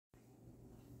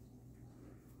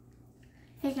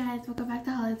Hey guys, welcome back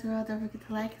to Holly's World. Don't forget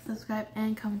to like, subscribe,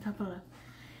 and comment down below.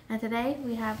 And today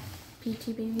we have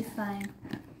Peachybbies slime.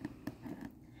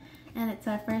 And it's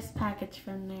our first package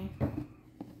from there.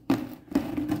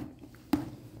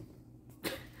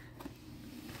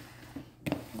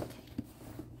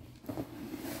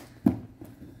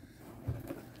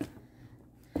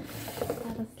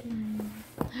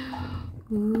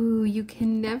 Ooh, you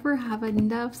can never have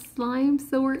enough slime,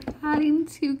 so we're adding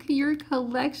to your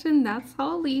collection. That's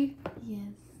Holly. Yes.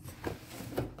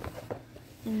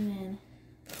 And then...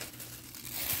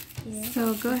 yeah.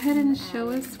 So go ahead and show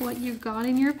us what you got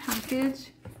in your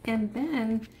package, and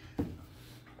then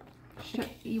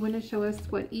you want to show us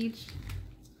what each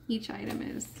item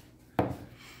is.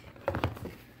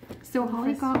 So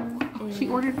Holly she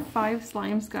ordered 5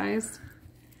 slimes, guys.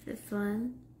 This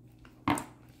one.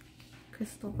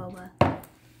 Crystal Boba.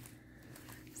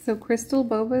 So Crystal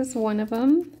Boba is one of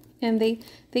them, and they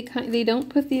don't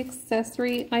put the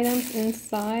accessory items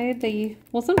inside.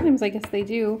 Well, sometimes I guess they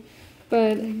do,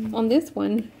 but on this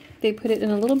one they put it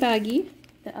in a little baggie.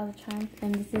 The other charms,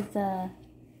 and this is a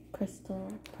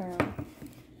crystal pearl.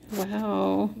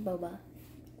 Wow. Boba.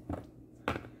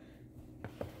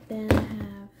 Then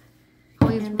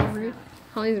I have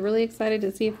Holly's really excited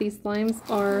to see if these slimes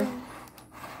are,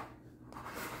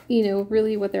 you know,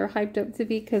 really what they're hyped up to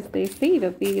be, because they say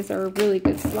that these are really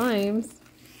good slimes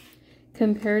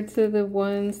compared to the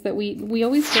ones that we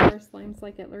always get our slimes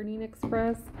like at Learning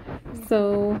Express.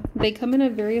 So they come in a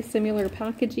very similar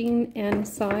packaging and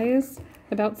size,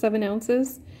 about 7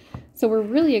 ounces. So we're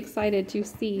really excited to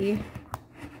see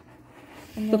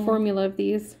the formula of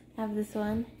these. I have this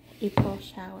one, April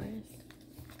showers.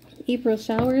 April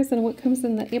showers, and what comes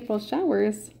in the April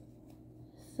showers?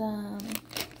 Some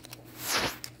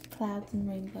clouds and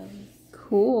rainbows.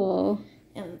 Cool.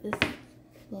 And this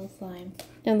little slime.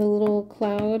 And the little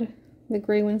cloud, the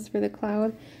gray ones for the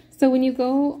cloud. So when you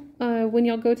go, when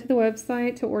y'all go to the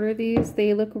website to order these,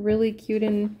 they look really cute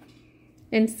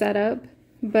and set up,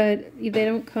 but they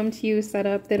don't come to you set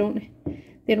up. They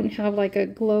don't have like a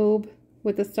globe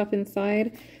with the stuff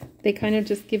inside. They kind of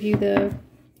just give you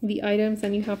the items,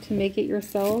 and you have to make it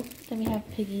yourself. Then we have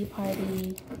Piggy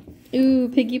Party. Ooh,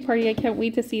 Piggy Party! I can't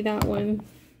wait to see that one.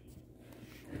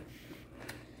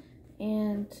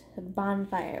 And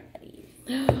Bonfire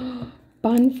Buddies.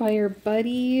 Bonfire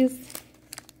Buddies.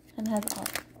 And has all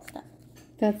that stuff.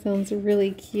 That sounds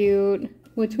really cute.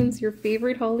 Which one's your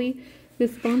favorite, Holly?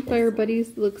 This Bonfire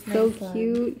Buddies looks so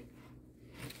cute.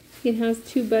 It has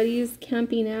 2 buddies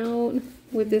camping out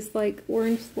with this like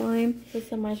orange slime. With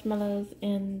some marshmallows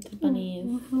and bunnies.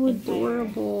 Oh, how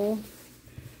adorable.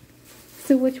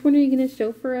 So which one are you going to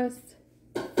show for us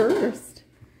first?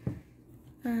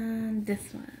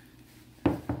 This one.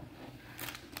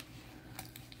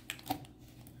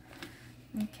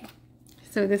 Okay.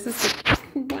 So this is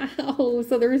wow.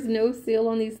 So there's no seal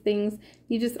on these things.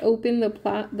 You just open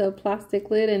the plastic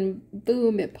lid and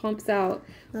boom, it pumps out.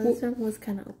 Well, this one was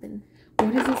kind of open.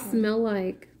 What does it smell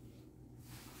like?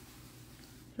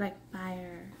 Like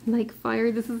fire. Like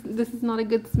fire. This is not a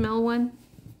good smell one.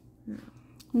 No.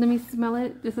 Let me smell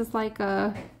it. This is like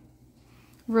a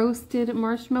roasted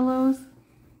marshmallows.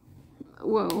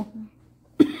 Whoa.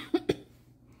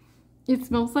 It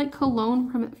smells like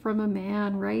cologne from a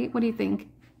man, right? What do you think?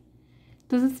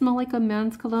 Does it smell like a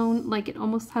man's cologne? Like it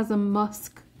almost has a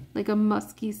musk, like a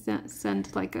musky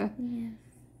scent, like a...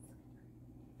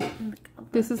 Yes.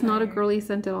 This is not a girly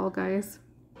scent at all, guys.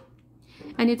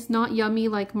 And it's not yummy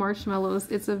like marshmallows.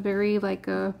 It's a very like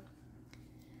a...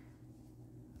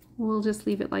 We'll just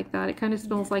leave it like that. It kind of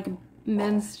smells like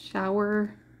men's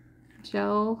shower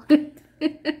gel.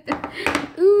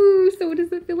 Ooh, so what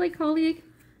does it feel like, Holly?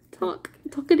 Talk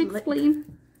and explain.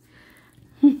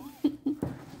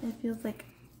 It feels like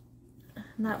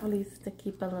not really sticky,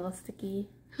 but a little sticky.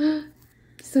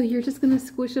 So you're just gonna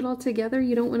squish it all together?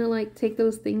 You don't want to like take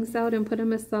those things out and put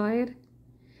them aside?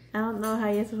 I don't know how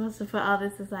you're supposed to put all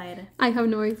this aside. I have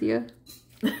no idea.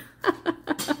 I'm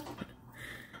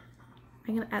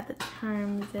gonna add the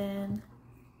charms in.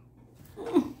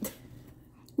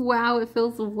 Wow, it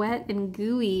feels wet and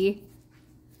gooey.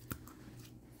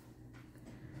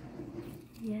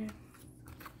 Yeah.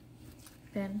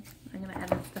 Then I'm gonna add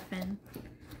this stuff in.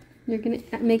 You're gonna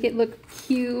make it look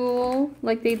cute,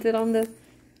 like they did on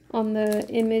the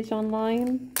image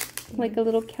online, like a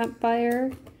little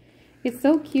campfire. It's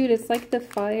so cute. It's like the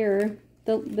fire.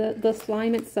 The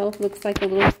slime itself looks like a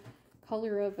little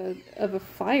color of a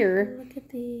fire. Look at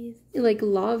these. Like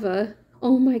lava.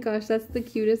 Oh my gosh, that's the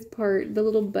cutest part. The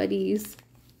little buddies.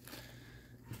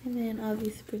 And then all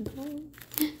these sprinkles.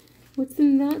 What's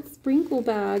in that sprinkle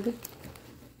bag?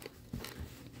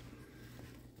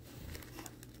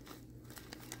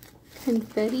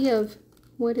 confetti of,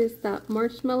 what is that,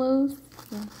 marshmallows?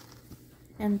 Yeah.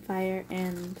 And fire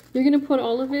and... You're gonna put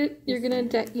all of it? You're gonna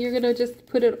just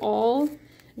put it all?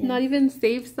 Yeah. Not even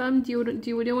save some? Do you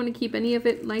want to keep any of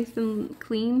it nice and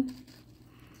clean?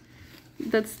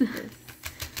 That's... Yes.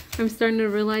 I'm starting to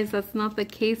realize that's not the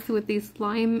case with these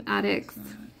slime addicts.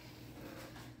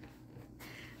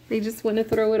 They just want to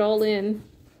throw it all in.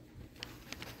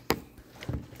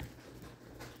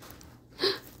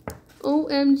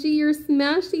 OMG, you're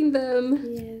smashing them.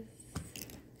 Yes.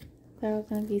 They're all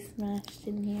gonna be smashed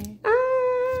in here.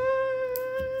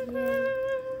 Yeah.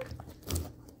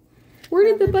 Where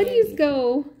did the buddies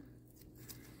go?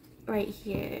 Right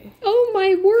here. Oh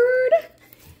my word!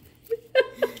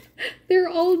 They're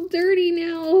all dirty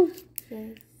now.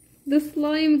 Yes. The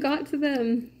slime got to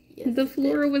them. Yes, the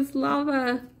floor was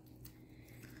lava.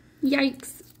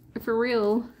 Yikes. For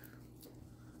real.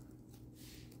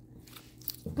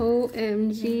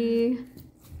 OMG. Yeah.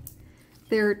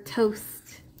 They're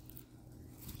toast.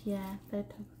 Yeah, they're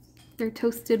toast. They're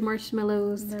toasted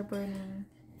marshmallows. They're burning.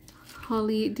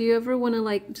 Holly, do you ever want to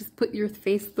like just put your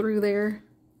face through there?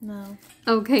 No.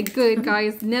 Okay, good,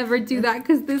 guys. Never do that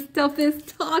because this stuff is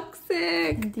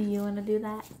toxic. Do you want to do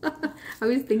that? I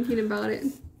was thinking about it.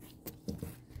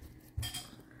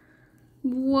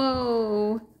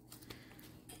 Whoa.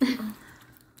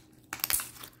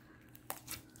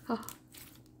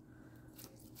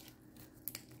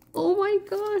 Oh my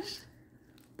gosh.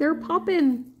 They're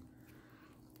popping.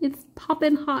 It's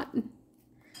popping hot.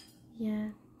 Yeah.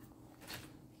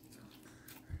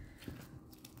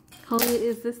 Holly,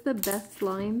 is this the best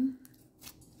slime?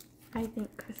 I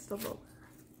think Crystal Boba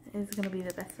is gonna be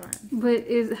the best one. But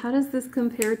how does this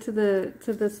compare to the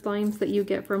slimes that you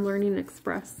get from Learning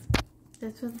Express?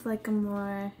 This one's like a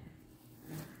more,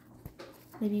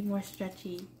 maybe more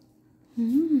stretchy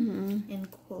and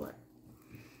cooler.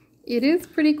 It is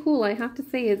pretty cool. I have to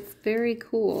say it's very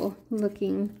cool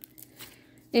looking.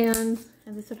 And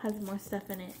this one has more stuff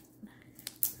in it.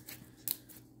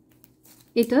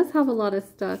 It does have a lot of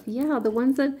stuff. Yeah, the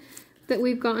ones that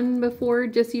we've gotten before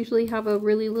just usually have a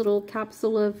really little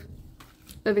capsule of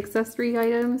accessory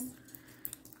items.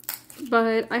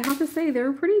 But I have to say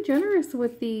they're pretty generous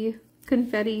with the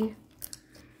confetti.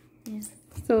 Yeah.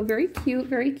 So very cute,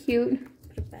 very cute.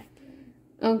 Put it back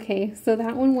in. Okay, so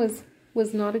that one was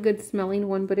not a good smelling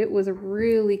one, but it was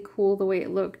really cool the way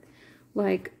it looked.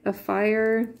 Like a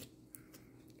fire.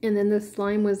 And then the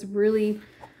slime was really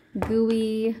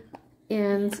gooey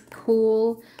and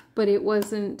cool, but it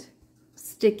wasn't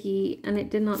sticky, and it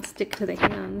did not stick to the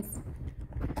hands.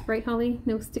 Right, Holly?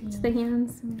 No stick to the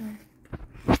hands? No.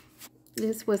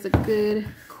 This was a good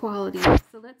quality.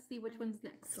 So let's see which one's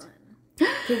next.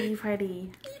 Piggy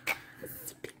party.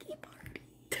 Yes, piggy party.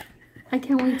 I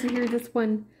can't wait to hear this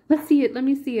one. Let's see it. Let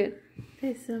me see it.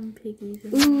 There's some piggies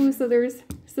in Ooh, so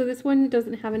this one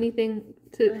doesn't have anything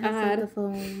to add. Like the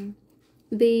foam.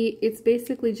 It's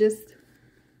basically just...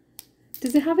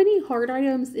 Does it have any hard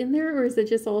items in there, or is it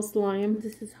just all slime?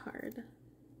 This is hard.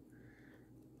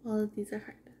 All of these are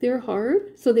hard. They're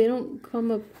hard? So they don't come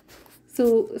up...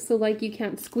 So like you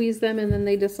can't squeeze them and then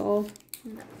they dissolve?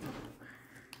 No.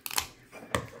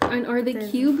 And are they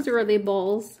cubes or are they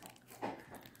balls?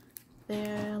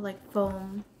 They're like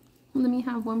foam. Let me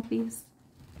have one, please.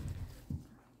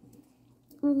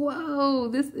 Whoa,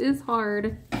 this is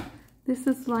hard. This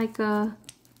is like a...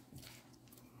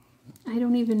 I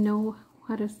don't even know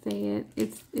how to say it.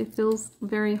 It feels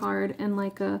very hard and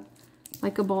like a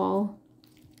ball.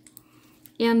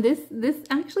 And this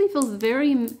actually feels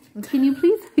very... Can you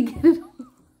please get it all?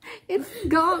 It's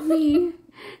got me.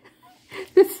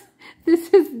 This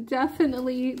is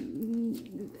definitely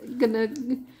gonna...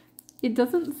 It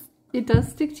does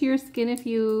stick to your skin if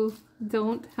you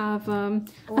don't have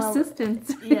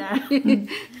assistance. Yeah.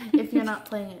 If you're not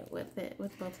playing it with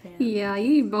both hands. Yeah, you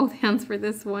need both hands for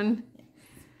this one.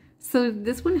 So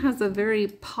this one has a very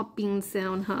popping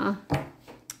sound, huh?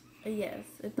 Yes,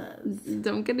 it does.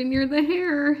 Don't get it near the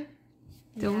hair.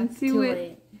 Don't do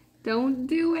it. Don't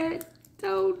do it.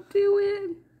 Don't do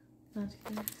it.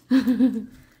 I'm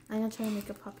gonna try and make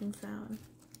a popping sound.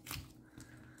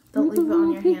 Don't leave it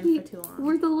on your hand for too long.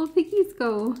 Where'd the little piggies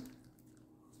go?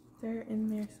 They're in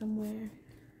there somewhere.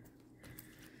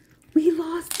 We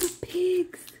lost the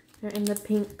pigs. They're in the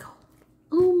pink.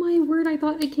 Oh my word, I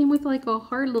thought it came with like a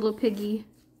hard little piggy.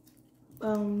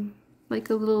 Like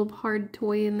a little hard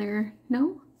toy in there.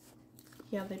 No?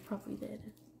 Yeah, they probably did.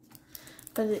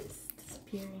 But it's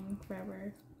disappearing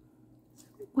forever.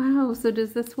 Wow, so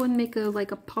does this one make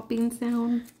a popping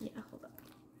sound? Yeah, hold up.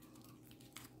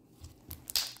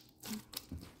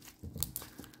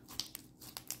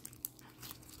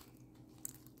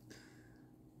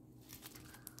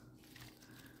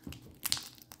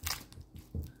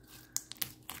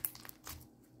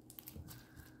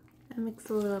 It makes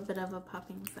a little bit of a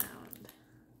popping sound.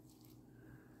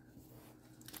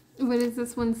 What does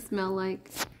this one smell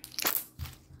like?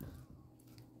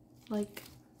 Like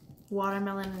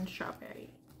watermelon and strawberry.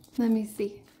 Let me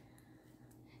see.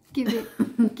 Give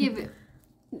it. Give it.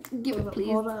 Give it,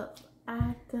 please. Hold up. I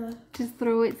have to... Just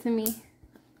throw it to me.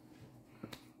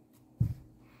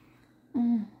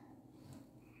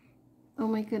 Oh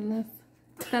my goodness.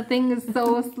 That thing is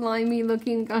so slimy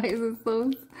looking, guys.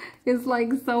 It's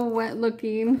like so wet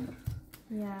looking.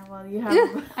 Yeah, well, you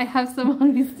have... I have some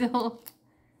on me still.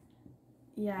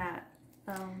 Yeah.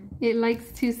 It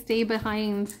likes to stay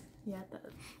behind. Yeah, it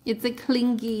does. It's a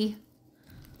clingy.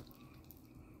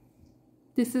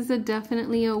 This is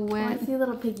definitely a wet... Oh, I see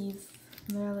little piggies.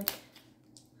 They're like...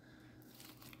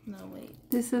 No, wait.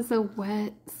 This is a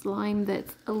wet slime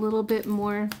that's a little bit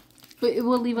more... But it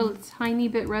will leave a tiny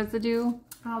bit residue.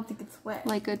 I don't think it's wet.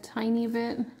 Like a tiny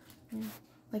bit. Yeah.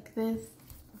 Like this.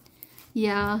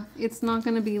 Yeah, it's not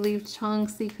going to be leave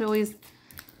chunks. You could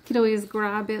always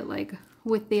grab it like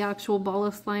with the actual ball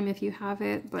of slime if you have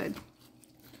it, but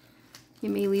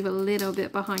you may leave a little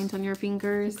bit behind on your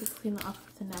fingers. Just clean it off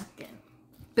with a napkin.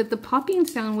 But the popping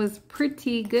sound was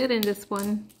pretty good in this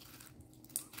one.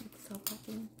 It's so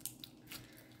popping.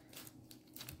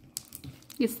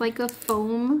 It's like a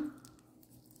foam.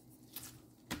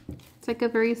 It's like a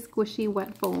very squishy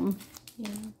wet foam. Yeah.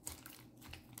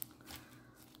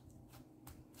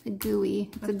 A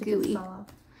gooey. It's a gooey. Off.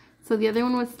 So the other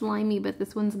one was slimy, but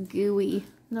this one's gooey.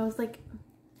 No, it's like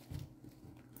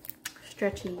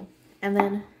stretchy. And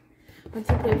then once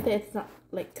you play with it, it's not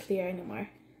like clear anymore.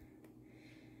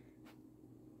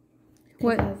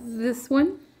 What? This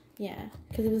one? Yeah,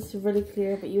 because it was really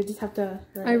clear, but you just have to...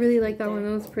 I really like that one. That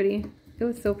was pretty. It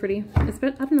was so pretty. I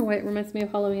don't know why it reminds me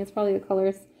of Halloween. It's probably the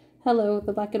colors. Hello,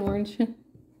 the black and orange.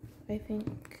 I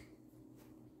think.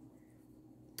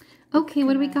 Okay,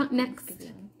 what do we got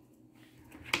next?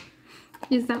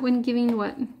 Is that one giving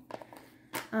what?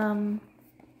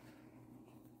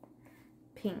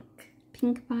 Pink.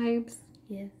 Pink vibes?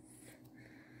 Yes.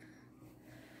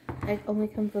 It only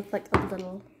comes with like a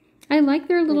little... I like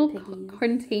their little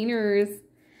containers.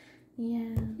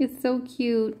 Yeah. It's so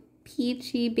cute.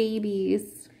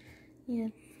 Peachybbies.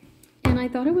 Yes. And I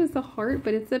thought it was a heart,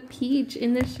 but it's a peach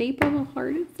in the shape of a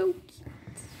heart. It's so cute.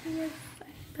 Yes.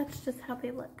 That's just how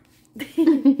they look.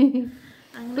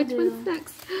 Which one's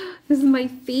next? This is my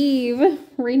fave.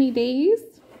 Rainy days.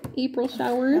 April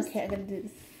showers. Okay, I'm gonna do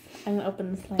this. I'm gonna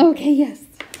open the slime. Okay, yes.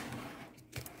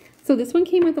 So this one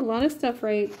came with a lot of stuff,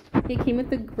 right? It came with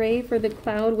the gray for the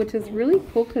cloud, which is really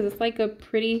cool because it's like a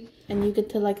pretty... And you get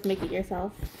to like make it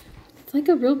yourself. It's like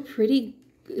a real pretty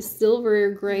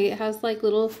silver gray. It has like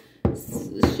little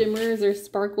shimmers or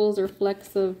sparkles or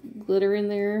flecks of glitter in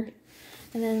there.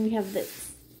 And then we have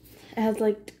this. It has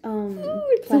like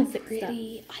it's plastic so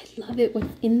pretty. Stuff. I love it.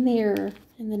 What's in there?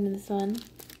 And then in this one,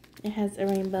 it has a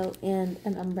rainbow and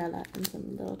an umbrella and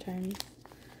some little charms.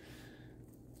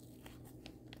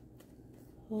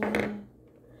 Oh,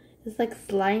 it's like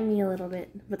slimy a little bit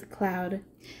with a cloud.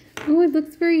 Oh, it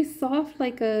looks very soft,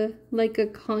 like a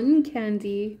cotton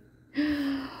candy.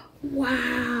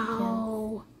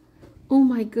 Wow. Yes. Oh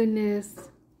my goodness.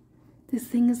 This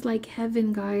thing is like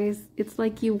heaven, guys. It's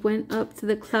like you went up to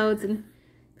the clouds and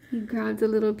you grabbed a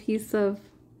little piece of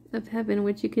heaven,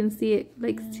 which you can see it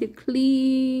likes to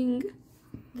cling.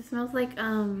 It smells like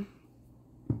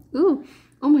Ooh.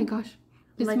 Oh my gosh.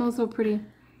 It smells so pretty.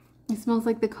 It smells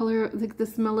like the color, like the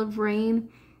smell of rain,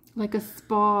 like a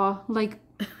spa, like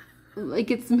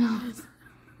it smells.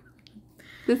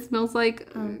 This smells like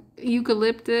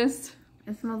eucalyptus.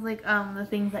 It smells like the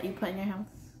things that you put in your house.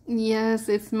 Yes,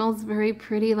 it smells very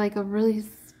pretty, like a really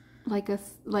like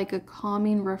a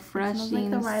calming, refreshing. It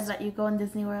smells like the ride that you go in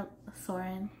Disney World,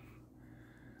 Soarin'.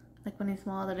 Like when you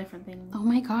smell all the different things. Oh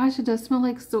my gosh, it does smell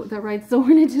like that ride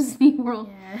Soarin' at Disney World.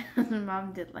 Yeah, my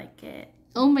mom did like it.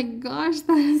 Oh my gosh,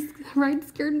 that ride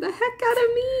scared the heck out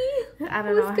of me. I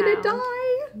don't know how. I was gonna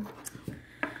die.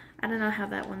 I don't know how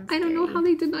that one's I don't know how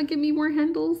they did not give me more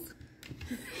handles.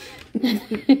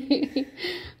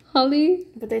 Holly,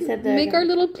 but they said make our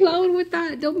little cloud with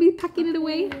that. Don't be packing it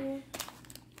away.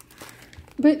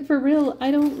 But for real,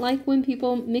 I don't like when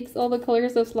people mix all the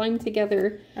colors of slime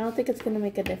together. I don't think it's gonna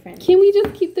make a difference. Can we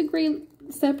just keep the gray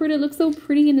separate? It looks so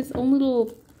pretty in its own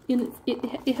little...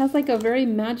 It has like a very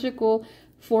magical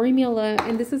formula,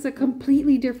 and this is a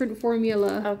completely different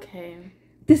formula. Okay.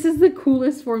 This is the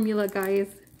coolest formula,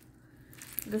 guys.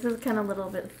 This is kind of a little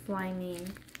bit slimy.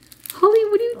 Holly,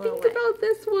 what do you think about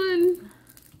this one?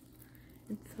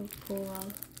 It's so cool.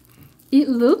 It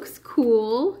looks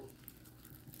cool.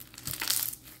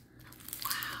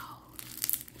 Wow.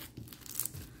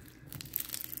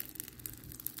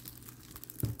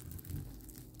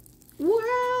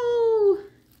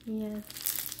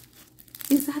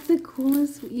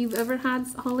 coolest you've ever had,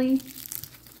 Holly?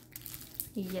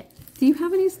 Yes. Do you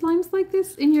have any slimes like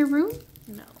this in your room?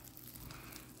 No.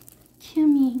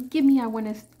 Kimmy, give me. I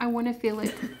wanna feel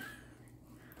it.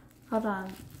 Hold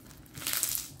on.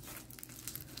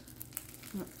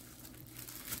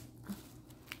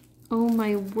 Oh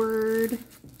my word.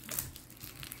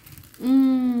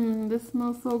 This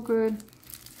smells so good.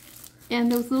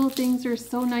 And those little things are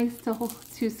so nice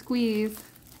to squeeze.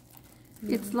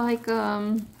 It's like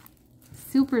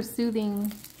super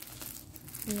soothing.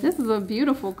 Yeah. This is a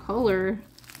beautiful color.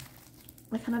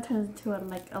 It kind of turns into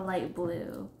a light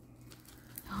blue.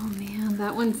 Oh man,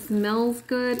 that one smells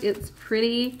good. It's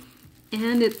pretty,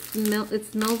 and it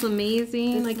smells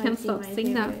amazing. I can't stop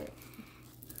saying that.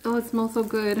 Oh, it smells so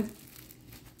good.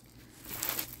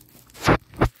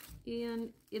 And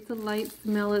it's a light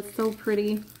smell. It's so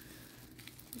pretty.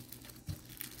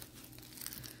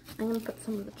 I'm gonna put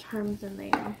some of the charms in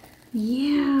there.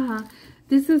 Yeah,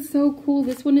 this is so cool.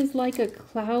 This one is like a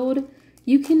cloud.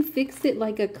 You can fix it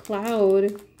like a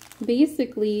cloud.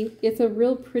 Basically, it's a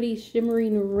real pretty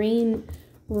shimmering rain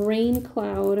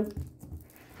cloud.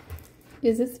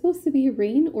 Is it supposed to be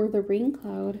rain or the rain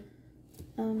cloud?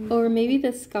 Or maybe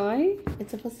the sky?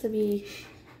 It's supposed to be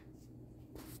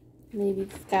maybe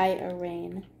sky or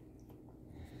rain.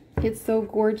 It's so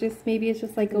gorgeous. Maybe it's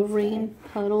just like a rain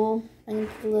puddle. I'm gonna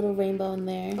put a little rainbow in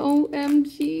there.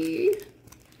 OMG.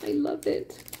 I love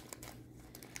it.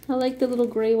 I like the little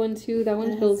gray one too. That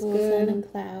one feels good. Sun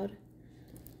and cloud.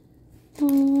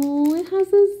 Oh, it has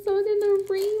a sun and a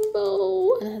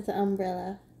rainbow. And it has an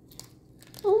umbrella.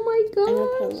 Oh my gosh. I'm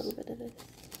gonna put a little bit of this.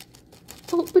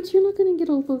 Oh, but you're not gonna get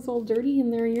all those all dirty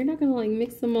in there. You're not gonna like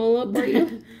mix them all up, are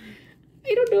you?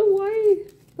 I don't know why.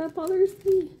 That bothers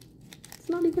me. It's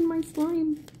not even my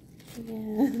slime.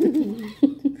 Yeah.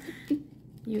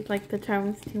 You like the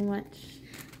charms too much.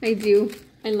 I do.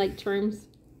 I like charms.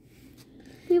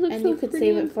 They look and so you could pretty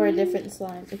save it for a different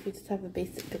slime if you just have a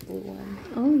basic blue one.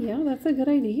 Oh yeah, that's a good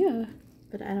idea.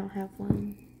 But I don't have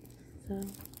one, so.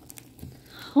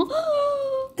 Oh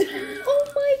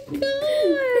my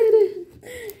god!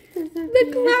 The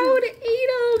cloud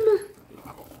ate him!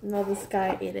 No, the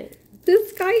sky ate it. The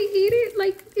sky ate it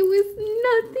like it was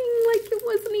nothing, like it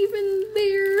wasn't even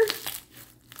there.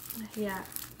 Yeah.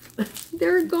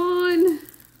 They're gone.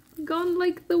 Gone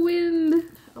like the wind.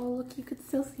 Oh, look, you could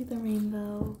still see the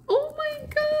rainbow. Oh my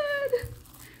god!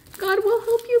 God will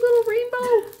help you, little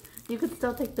rainbow. You could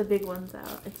still take the big ones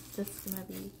out. It's just gonna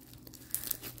be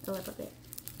a little bit.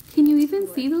 Can you even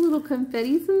see the little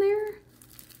confettis in there?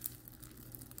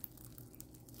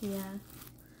 Yeah.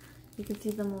 You can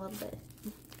see them a little bit.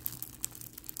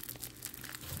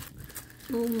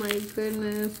 Oh my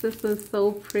goodness, this is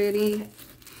so pretty. Okay.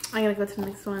 I gotta go to the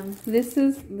next one. This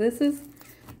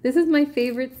is my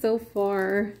favorite so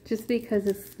far, just because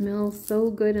it smells so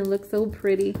good and looks so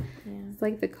pretty. Yeah. It's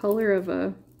like the color of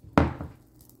a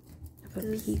Does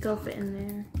it still fit in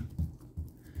there?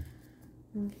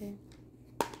 Okay.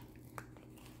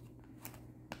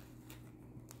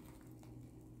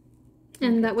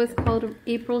 And that was called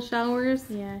April Showers.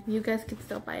 Yeah, you guys could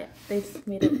still buy it. They just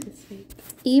made it this week.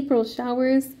 April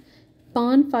Showers,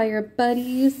 Bonfire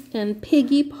Buddies, and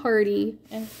Piggy Party.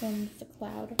 And from the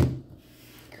cloud.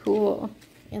 Cool.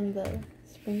 And the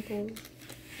sprinkles.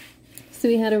 So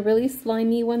we had a really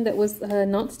slimy one that was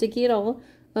not sticky at all.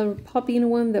 A popping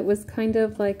one that was kind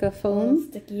of like a foam.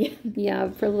 Sticky.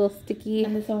 Yeah, for a little sticky.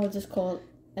 And this one was just cold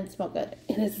and smelled good.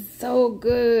 It is so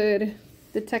good.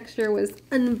 The texture was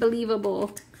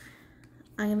unbelievable.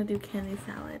 I'm gonna do candy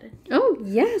salad. Oh,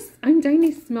 yes. I'm dying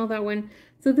to smell that one.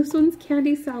 So this one's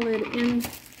candy salad, and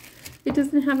it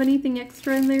doesn't have anything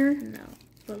extra in there. No.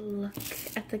 But look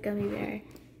at the gummy bear.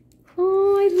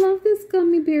 Oh, I love this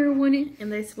gummy bear one. And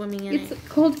they're swimming in it. It's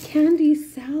called candy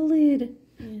salad.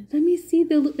 Yes. Let me see.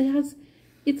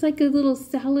 It's like a little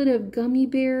salad of gummy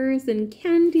bears and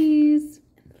candies.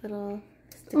 Little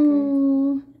sticker.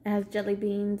 Oh. It has jelly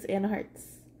beans and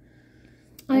hearts.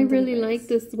 I really like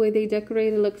this way they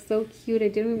decorate. It looks so cute. I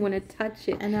didn't even want to touch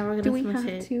it. And now we're gonna smush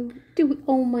it. Do we?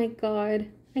 Oh my god!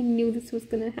 I knew this was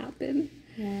gonna happen.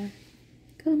 Yeah.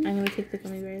 I'm gonna take the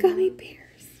gummy bears. Gummy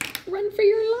bears, run for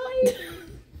your life!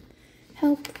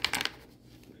 Help!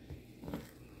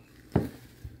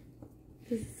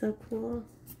 This is so cool.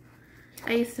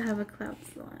 I used to have a cloud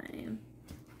slime,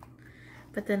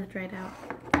 but then it dried out.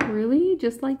 Really?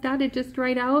 Just like that? It just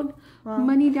dried out? Well,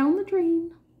 money down the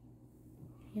drain.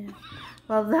 Yeah.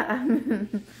 Well, that.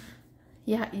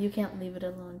 Yeah, you can't leave it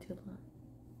alone too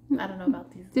long. I don't know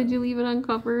about these. Did you leave it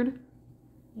uncovered?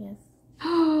 Yes.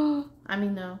 Oh. I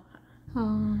mean, no.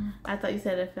 Oh. I thought you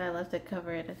said if I left it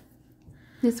covered.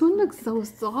 This one looks so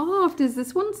soft. Is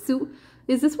this one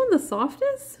the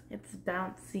softest? It's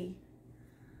bouncy.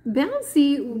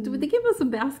 Bouncy? Did they give us a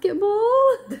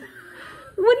basketball?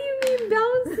 What do you mean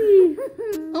bouncy?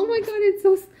 Oh my god,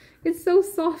 it's so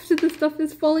soft that the stuff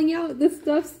is falling out. This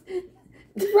stuff's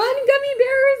run, gummy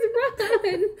bears,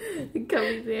 run!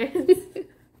 Gummy bears.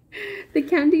 The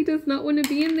candy does not want to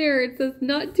be in there. It says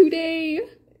not today.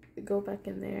 Go back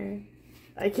in there.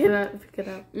 I cannot pick it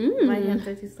up. My hands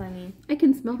are too slimy. I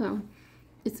can smell that.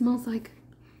 It smells like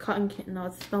Cotton candy. No,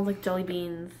 it smells like jelly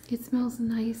beans. it smells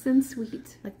nice and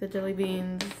sweet. Like the jelly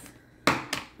beans.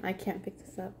 I can't pick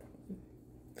this up.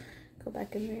 Go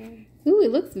back in there. Ooh,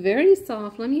 it looks very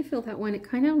soft. Let me feel that one. It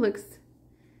kind of looks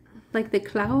like the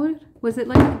cloud. Was it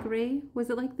like the gray? Was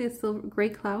it like this silver gray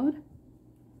cloud?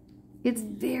 It's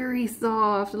very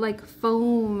soft, like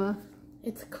foam.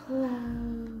 It's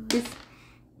cloud.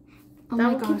 Oh that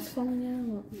my one gosh. keeps falling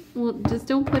out. Well, just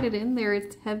don't put it in there.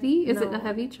 It's heavy. Is it a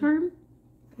heavy charm?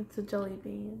 It's a jelly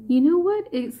bean. You know what?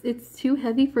 It's too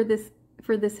heavy for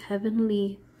this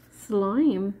heavenly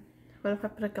slime. What if I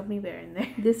put a gummy bear in there?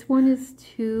 This one is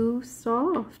too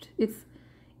soft. It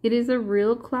is a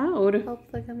real cloud.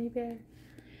 Help the gummy bear.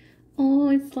 Oh,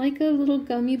 it's like a little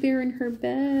gummy bear in her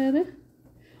bed.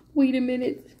 Wait a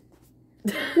minute.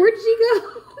 Where'd she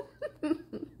go?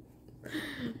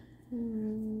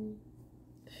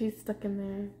 She's stuck in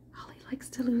there. Holly likes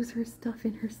to lose her stuff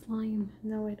in her slime.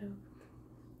 No, I don't.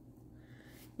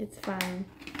 It's fine.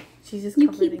 She's just You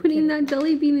covered keep in putting candy. that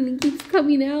jelly bean and it keeps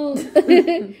coming out.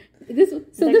 This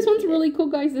one's really cool,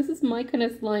 guys. This is my kind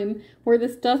of slime where the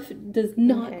stuff does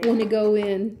not want to go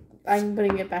in. I'm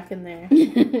putting it back in there.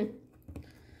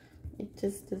 It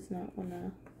just does not want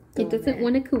to. It doesn't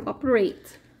want to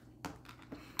cooperate.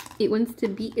 It wants to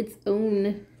be its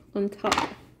own on top.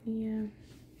 Yeah.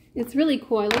 It's really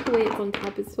cool. I like the way it's on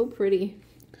top. It's so pretty.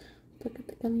 Look at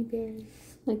the gummy bears.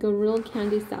 Like a real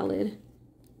candy salad.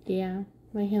 Yeah.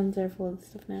 My hands are full of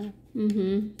stuff now.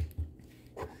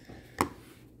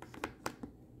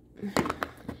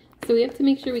 So we have to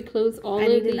make sure we close all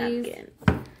of these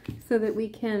so that we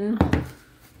can...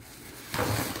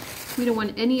 We don't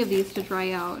want any of these to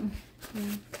dry out.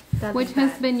 Which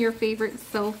has been your favorite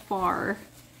so far?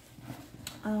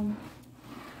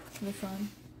 This one.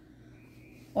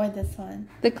 Or this one.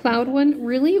 The cloud one?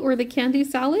 Really? Or the candy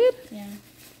salad? Yeah.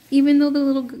 Even though the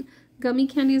little gummy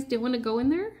candies didn't want to go in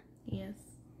there? Yes.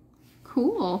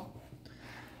 Cool.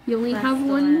 You only have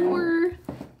one more.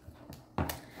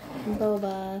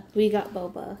 Boba. We got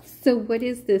Boba. So what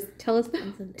is this? Tell us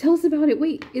about it.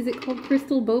 Wait, is it called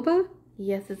Crystal Boba?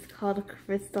 Yes, it's called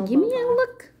Crystal Boba. Give me a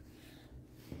look.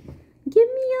 Give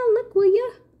me a look, will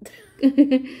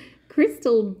ya?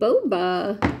 Crystal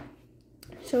Boba.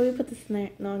 Shall we put this in there?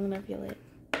 No, I'm gonna feel it.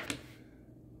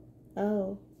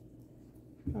 Oh.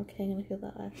 Okay, I'm gonna feel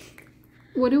that last.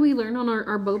 What did we learn on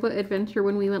our Boba adventure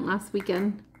when we went last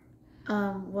weekend?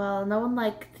 Well, no one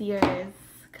liked yours.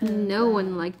 No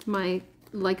one liked my...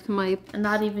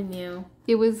 Not even you.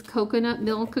 It was coconut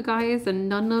milk, guys, and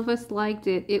none of us liked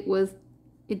it.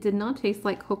 It did not taste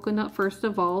like coconut, first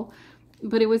of all,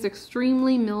 but it was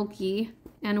extremely milky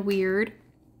and weird.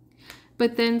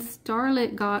 But then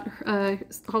Starlet got,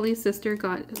 Holly's sister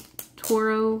got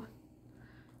Toro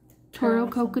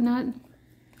coconut,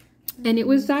 and it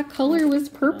was, that color was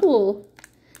purple.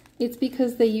 It's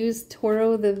because they used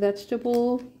Toro, the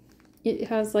vegetable. It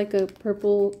has like a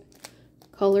purple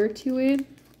color to it,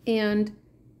 and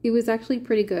it was actually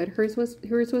pretty good. Hers was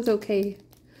okay.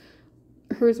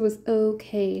 Hers was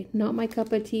okay. Not my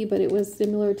cup of tea, but it was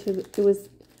similar to,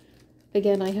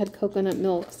 again, I had coconut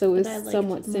milk, so it was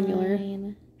somewhat similar.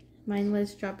 Mine was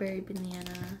strawberry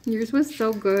banana. Yours was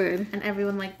so good. And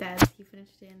everyone liked that. He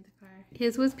finished it in the car.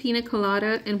 His was pina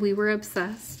colada, and we were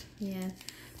obsessed. Yes.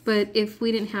 But if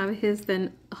we didn't have his,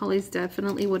 then Holly's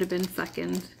definitely would have been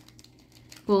second.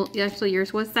 Well, actually,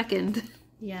 yours was second.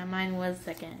 Yeah, mine was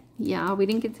second. Yeah, we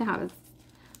didn't get to have it.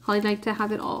 Holly liked to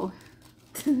have it all.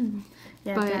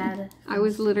 Yeah, but Dad. I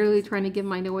was literally trying to give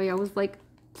mine away. I was like,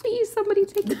 please, somebody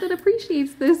take it that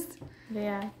appreciates this.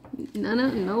 Yeah.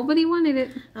 Nobody wanted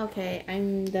it. Okay,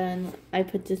 I'm done. I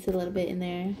put just a little bit in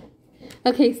there.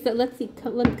 Okay, so let's see.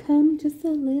 Come just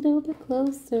a little bit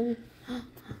closer.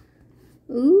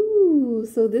 Ooh,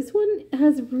 so this one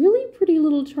has really pretty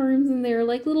little charms in there,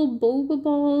 like little boba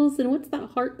balls. And what's that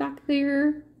heart back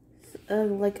there?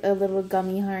 Like a little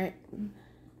gummy heart.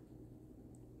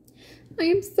 I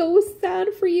am so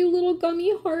sad for you, little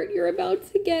gummy heart. You're about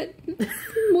to get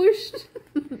smushed.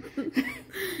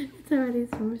 It's already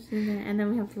smushed in there. And then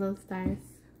we have the little stars.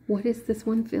 What does this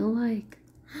one feel like?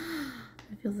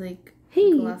 It feels like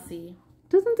hey, glossy.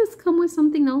 Doesn't this come with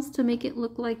something else to make it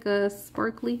look like a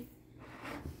sparkly?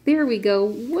 There we go.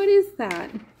 What is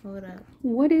that? Hold up.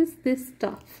 What is this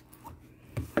stuff?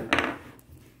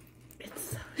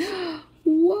 It's so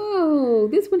Whoa!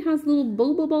 This one has little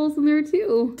boba balls in there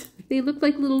too. They look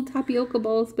like little tapioca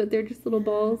balls, but they're just little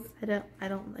balls. I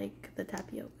don't like the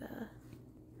tapioca.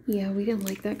 Yeah, we didn't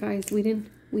like that, guys. We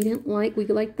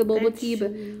liked the boba tea,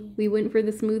 but we went for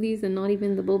the smoothies and not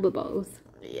even the boba balls.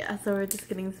 Yeah, so we're just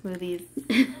getting smoothies.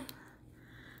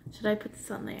 Should I put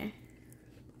this on there?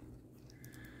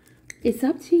 It's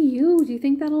up to you. Do you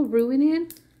think that'll ruin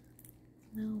it?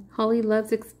 No. Holly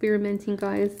loves experimenting,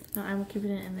 guys. No, I'm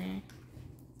keeping it in there.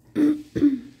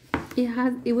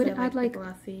 It would add like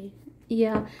glossy.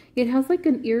 Yeah, it has like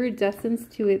an iridescence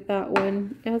to it, that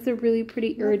one. It has a really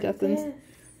pretty iridescence.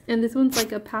 And this one's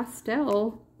like a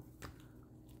pastel.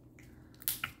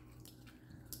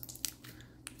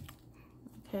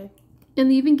 Okay. And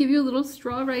they even give you a little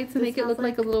straw, right, to make it look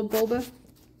like a little boba.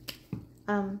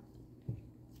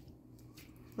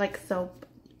 Like soap.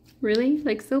 Really?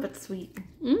 Like soap? But sweet.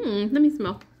 Let me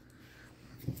smell.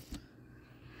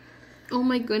 Oh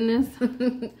my goodness.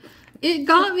 It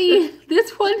got me.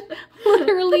 This one,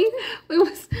 literally, it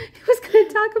was gonna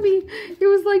attack me. It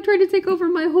was like trying to take over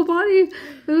my whole body.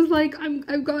 It was like,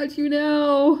 I've got you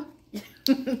now.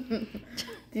 Do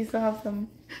you still have some?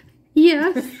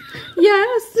 Yes.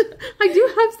 Yes. I do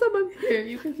have some. Here,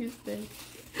 you can use this.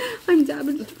 I'm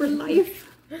damaged for life.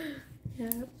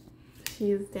 Yeah. She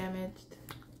is damaged.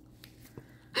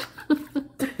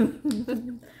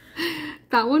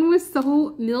 That one was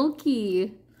so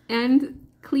milky and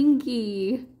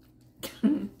clingy.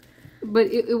 But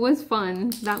it was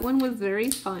fun. That one was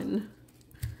very fun.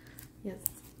 Yes.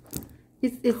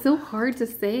 It's so hard to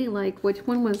say like which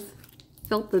one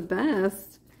felt the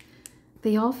best.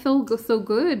 They all feel so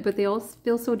good, but they all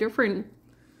feel so different.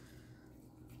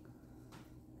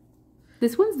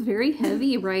 This one's very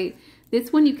heavy, right?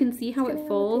 This one, you can see how it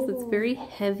falls. It's very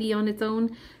heavy on its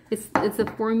own. It's a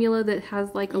formula that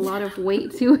has like a lot of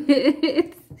weight to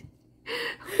it.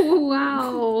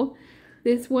 Wow.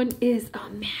 This one is a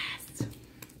mess.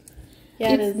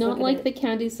 Yeah, it's not like the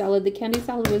candy salad. The candy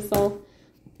salad was all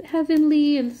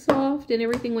heavenly and soft and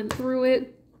everything went through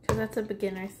it. Because that's a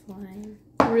beginner slime.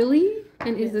 Really?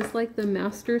 And is this like the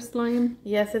master slime?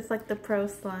 Yes, it's like the pro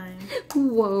slime.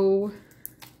 Whoa.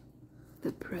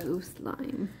 The pro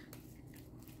slime.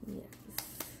 Yes.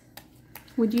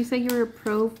 Would you say you're a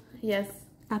pro? Yes.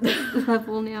 At this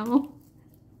level now?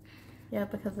 Yeah,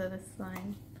 because of this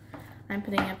slime. I'm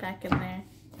putting it back in there.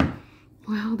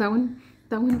 Wow, that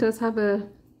one does have a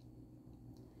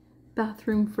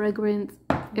bathroom fragrance,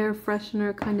 air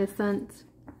freshener kind of scent.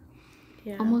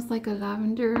 Yeah. Almost like a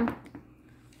lavender.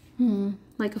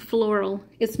 Like a floral.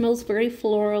 It smells very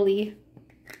florally.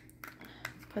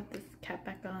 Put this cap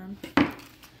back on.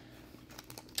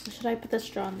 Should I put the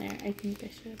straw in there? I think I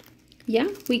should. Yeah,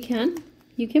 we can.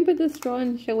 You can put the straw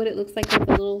and show what it looks like with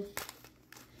a little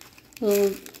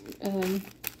this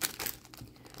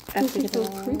is so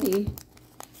pretty.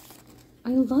 I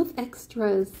love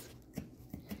extras.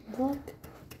 Look.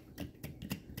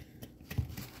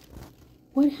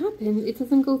 What happened? It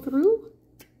doesn't go through?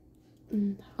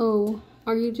 No. Oh,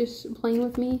 are you just playing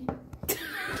with me?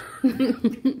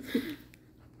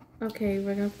 Okay,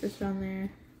 we're gonna put this on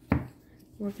there.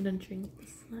 We're gonna drink the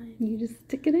slime. You just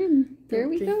stick it in. There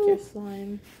we drink go. Your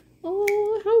slime.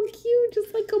 Oh, how cute.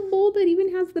 Just like a bowl that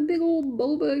even has the big old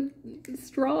boba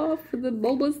straw for the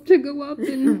bobas to go up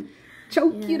and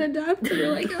choke you to death. And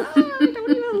you're like, I don't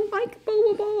even like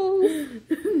boba balls.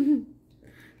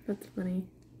 That's funny.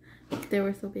 They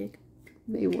were so big.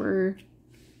 They were.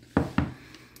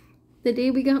 The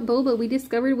day we got boba, we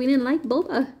discovered we didn't like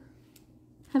boba.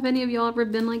 Have any of y'all ever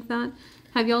been like that?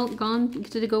 Have y'all gone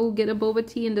to go get a boba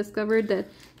tea and discovered that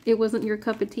it wasn't your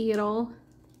cup of tea at all?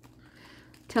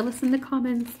 Tell us in the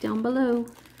comments down below.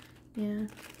 Yeah.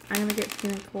 I'm gonna get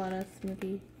pina colada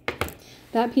smoothie.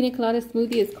 That pina colada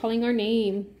smoothie is calling our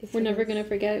name. Yes, We're never gonna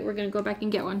forget it. We're gonna go back and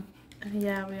get one.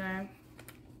 Yeah, we are.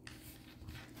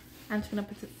 I'm just gonna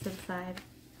put it to the side.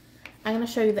 I'm gonna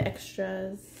show you the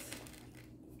extras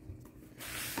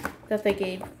that they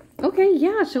gave. Okay,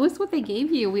 yeah, show us what they gave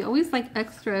you. We always like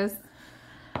extras.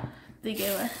 They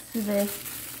gave us this.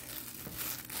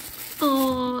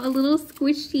 Oh, a little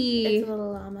squishy. It's a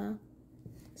little llama.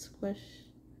 Squish.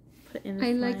 Put in the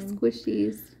slime. like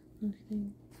squishies. Okay.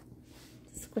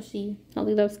 Squishy.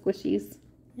 Holly loves squishies.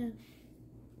 Yeah.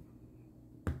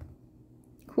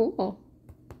 Cool.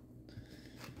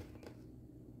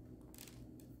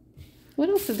 What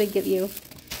else did they give you?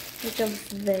 They gave us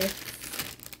this.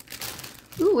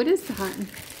 Ooh, what is that?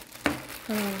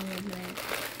 Oh,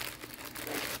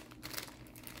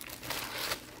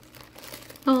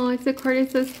 Oh, it's a card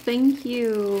that says thank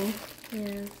you.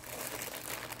 Yes.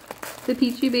 The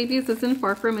Peachybbies isn't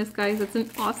far from us, guys. It's in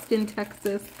Austin,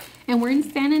 Texas. And we're in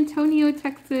San Antonio,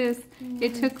 Texas.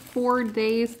 It took 4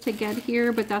 days to get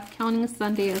here, but that's counting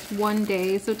Sunday as 1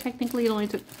 day. So technically it only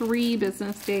took 3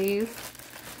 business days.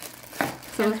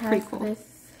 So it's pretty cool.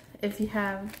 This, if you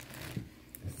have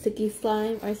sticky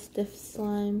slime or stiff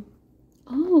slime.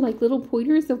 Oh, like little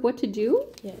pointers of what to do?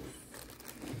 Yes.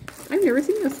 I've never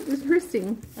seen this. It's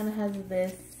interesting. And it has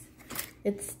this.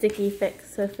 It's sticky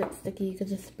fix, so if it's sticky, you could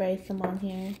just spray some on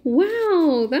here.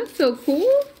 Wow, that's so cool.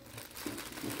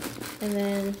 And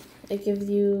then it gives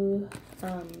you,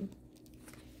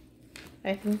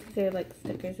 I think they're like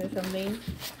stickers or something.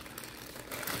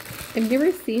 I've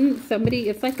never seen somebody,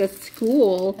 it's like a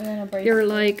school. And then a bracelet. They're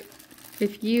like,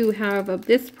 if you have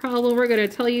this problem, we're going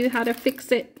to tell you how to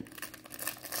fix it.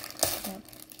 Yep.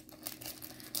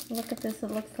 Look at this, it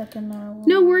looks like a narwhal.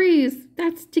 No worries.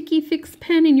 That sticky fix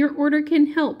pen in your order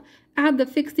can help. Add the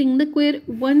fixing liquid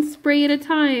 1 spray at a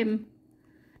time.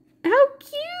 How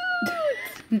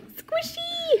cute!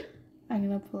 Squishy! I'm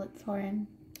going to pull its horn.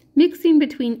 Mixing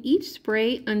between each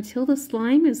spray until the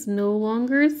slime is no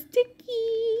longer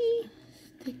sticky.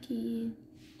 Sticky.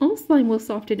 All slime will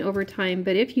soften over time,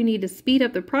 but if you need to speed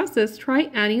up the process, try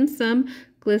adding some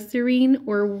glycerine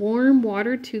or warm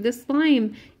water to the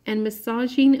slime and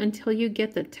massaging until you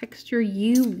get the texture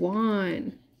you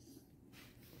want.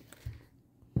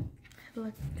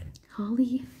 Look.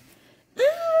 Holly.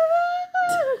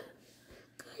 Ah!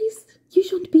 Guys, you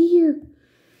shouldn't be here.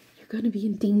 You're going to be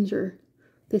in danger.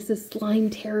 This is slime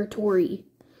territory.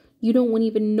 You don't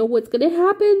even know what's going to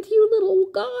happen to you, little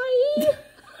guy.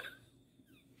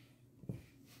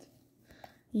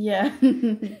 Yeah.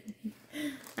 I'm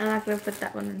not going to put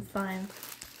that one in slime.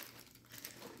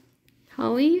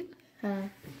 Holly,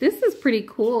 this is pretty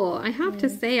cool. I have to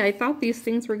Yeah. say, I thought these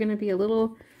things were going to be a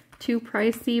little too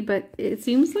pricey, but it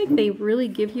seems like they really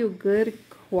give you a good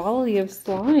quality of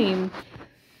slime.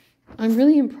 I'm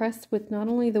really impressed with not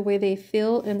only the way they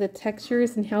feel and the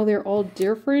textures and how they're all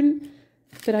different,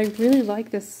 but I really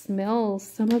like the smells.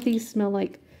 Some of these smell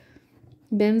like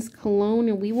Ben's cologne,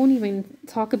 and we won't even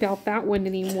talk about that one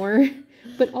anymore.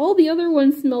 But all the other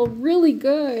ones smell really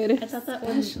good. I thought that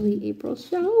especially April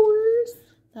showers.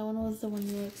 That one was the one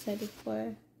you were excited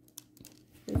for.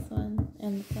 This one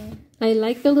and this one. I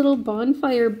like the little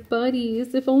bonfire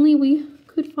buddies. If only we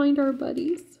could find our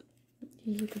buddies.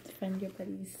 You could find your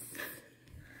buddies.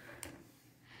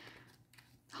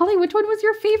 Holly, which one was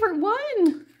your favorite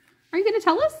one? Are you going to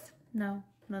tell us? No,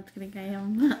 not kidding, I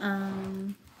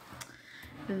am.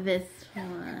 This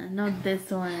one. No,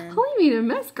 this one. Holly made a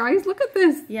mess, guys. Look at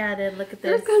this. Yeah, I did. Look at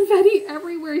There's this. confetti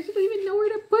everywhere. She doesn't even know where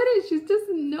to put it. She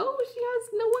doesn't know. She has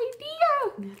no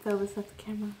idea. Throw this at the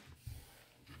camera.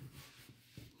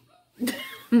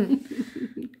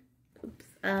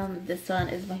 Oops. This one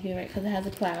is my favorite because it has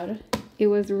a cloud. It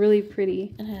was really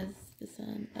pretty. It has this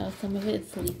one. Oh, some of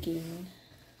it's leaking.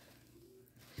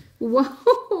 Whoa.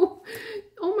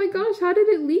 Oh my gosh, how did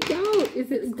it leak out?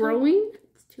 Is it growing?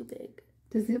 It's too big.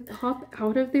 Does it pop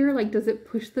out of there? Like, does it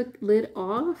push the lid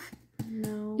off?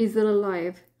 No. Is it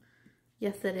alive?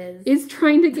 Yes, it is. It's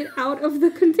trying to get out of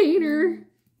the container.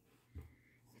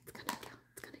 It's gonna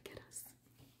get us.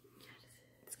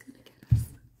 It's gonna get us.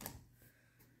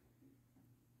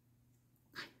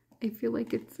 I feel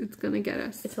like it's gonna get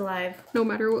us. It's alive. No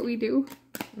matter what we do.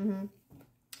 Mm-hmm.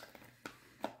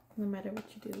 No matter what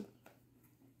you do.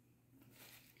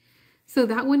 So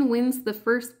that one wins the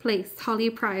first place Holly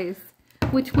prize.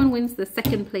 Which one wins the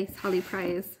second place Holly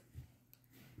prize?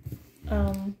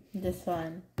 This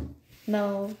one.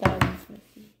 No, that one's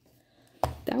messy.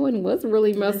 That one was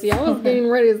really messy. I was getting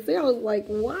ready to say, I was like,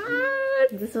 what?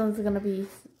 This one's gonna be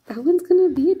That one's gonna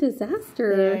be a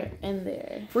disaster. there and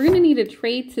there. We're gonna need a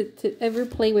tray to ever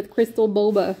play with Crystal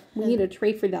Boba. We need a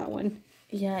tray for that one.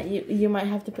 Yeah, you might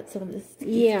have to put some of this.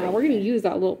 Yeah, we're gonna use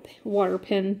that little water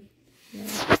pen.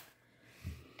 Yeah.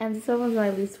 And this one was my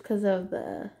least because of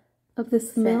the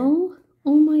smell.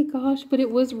 Oh my gosh, but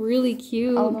it was really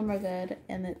cute. All of them are good,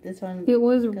 and this one. It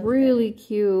was really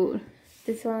cute.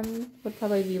 This one would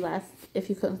probably be last if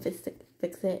you couldn't fix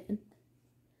it,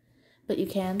 but you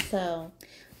can. So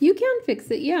you can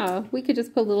fix it. Yeah, we could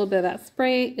just put a little bit of that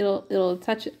spray. It'll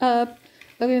touch it up.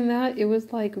 Other than that, it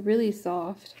was like really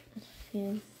soft.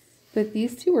 yes. But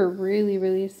these two are really,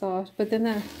 really soft. But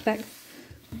then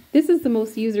this is the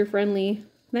most user friendly.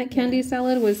 That candy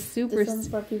salad was super. This one's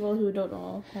for people who don't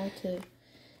know how to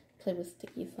play with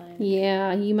sticky slime.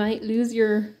 Yeah, you might lose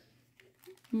your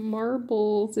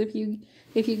marbles if you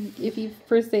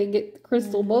first say get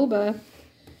Crystal Boba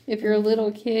If you're a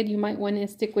little kid, you might want to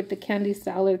stick with the candy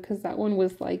salad because that one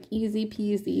was like easy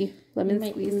peasy, lemon you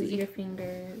might lose squeezy. your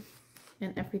fingers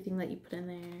and everything that you put in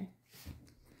there.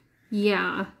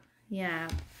 Yeah. Yeah.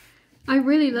 I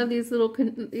really love these little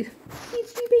Peachy babies.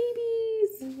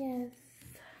 Yes.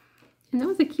 And that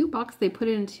was a cute box they put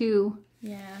in too.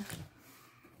 Yeah.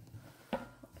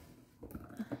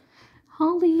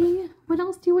 Holly, what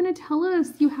else do you want to tell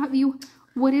us?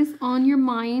 What is on your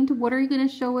mind? What are you going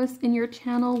to show us in your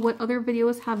channel? What other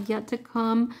videos have yet to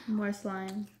come? More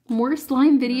slime. More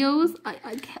slime videos? I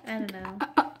don't know.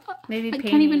 Maybe I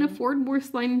painting. can't even afford more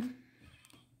slime.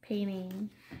 Painting.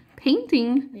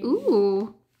 Painting? Maybe.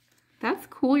 Ooh. That's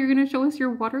cool. You're going to show us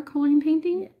your watercoloring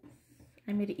painting? Yes.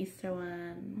 I made an Easter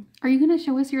one. Are you going to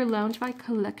show us your Loungefly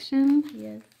collection?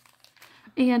 Yes.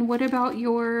 And what about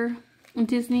your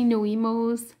Disney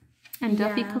Noemos and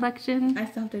Duffy collection? I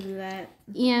still have to do that.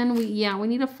 And we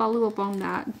need a follow-up on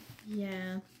that.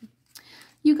 Yeah.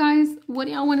 You guys, what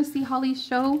do y'all want to see Holly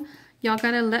show? Y'all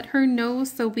gotta let her know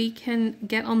so we can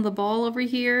get on the ball over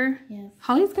here. Yes.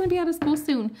 Holly's gonna be out of school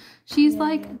soon. She's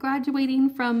graduating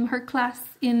from her class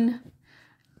in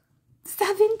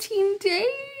 17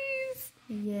 days.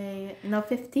 Yay. No,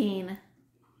 15.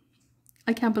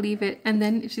 I can't believe it. And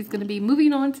then she's gonna be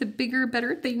moving on to bigger,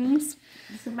 better things.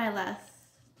 This is my last.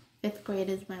 5th grade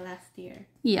is my last year.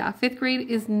 Yeah, 5th grade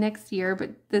is next year,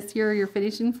 but this year you're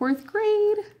finishing 4th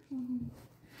grade.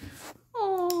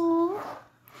 Aww.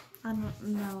 I don't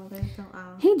know. There's no.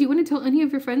 Hey, do you want to tell any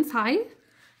of your friends hi?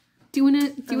 Do you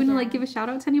want to like give a shout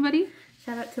out to anybody?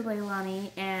 Shout out to Leilani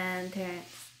and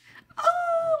Terrence.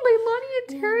 Oh,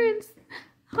 Leilani and Terrence.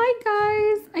 Hi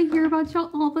guys. I hear about y'all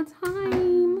all the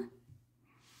time.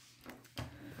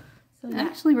 So yeah.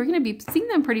 Actually, we're going to be seeing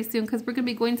them pretty soon because we're going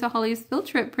to be going to Holly's field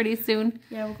trip pretty soon.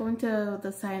 Yeah, we're going to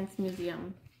the Science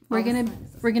Museum. We're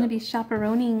gonna be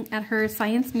chaperoning at her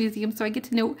science museum, so I get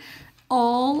to know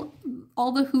all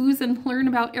the who's and learn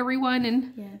about everyone,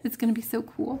 and it's gonna be so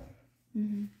cool.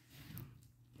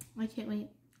 I can't wait.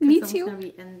 Me too. It's gonna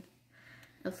be end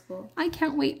of school. I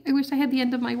can't wait. I wish I had the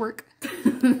end of my work.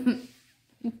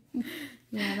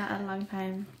 Yeah, not a long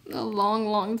time. A long,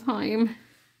 long time.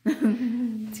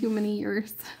 Too many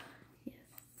years. Yes.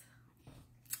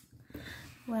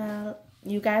 Well,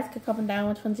 you guys could comment down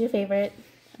which one's your favorite.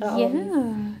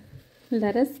 Yeah,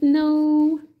 let us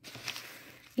know.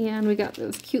 And we got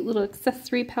those cute little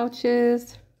accessory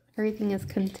pouches. Everything is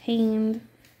contained.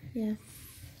 Yes.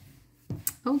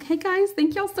 Okay, guys,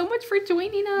 thank y'all so much for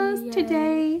joining us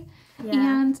today.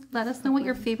 Yeah. And let us know what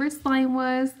your favorite slime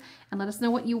was. And let us know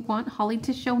what you want Holly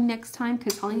to show next time,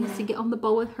 because Holly needs to get on the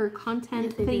ball with her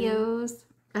content videos.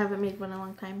 I haven't made one in a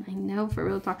long time. I know, for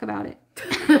real, talk about it.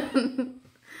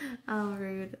 Oh,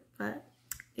 rude, but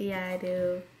yeah, I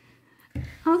do.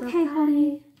 Okay, So,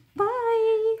 Holly.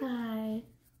 Bye. Bye.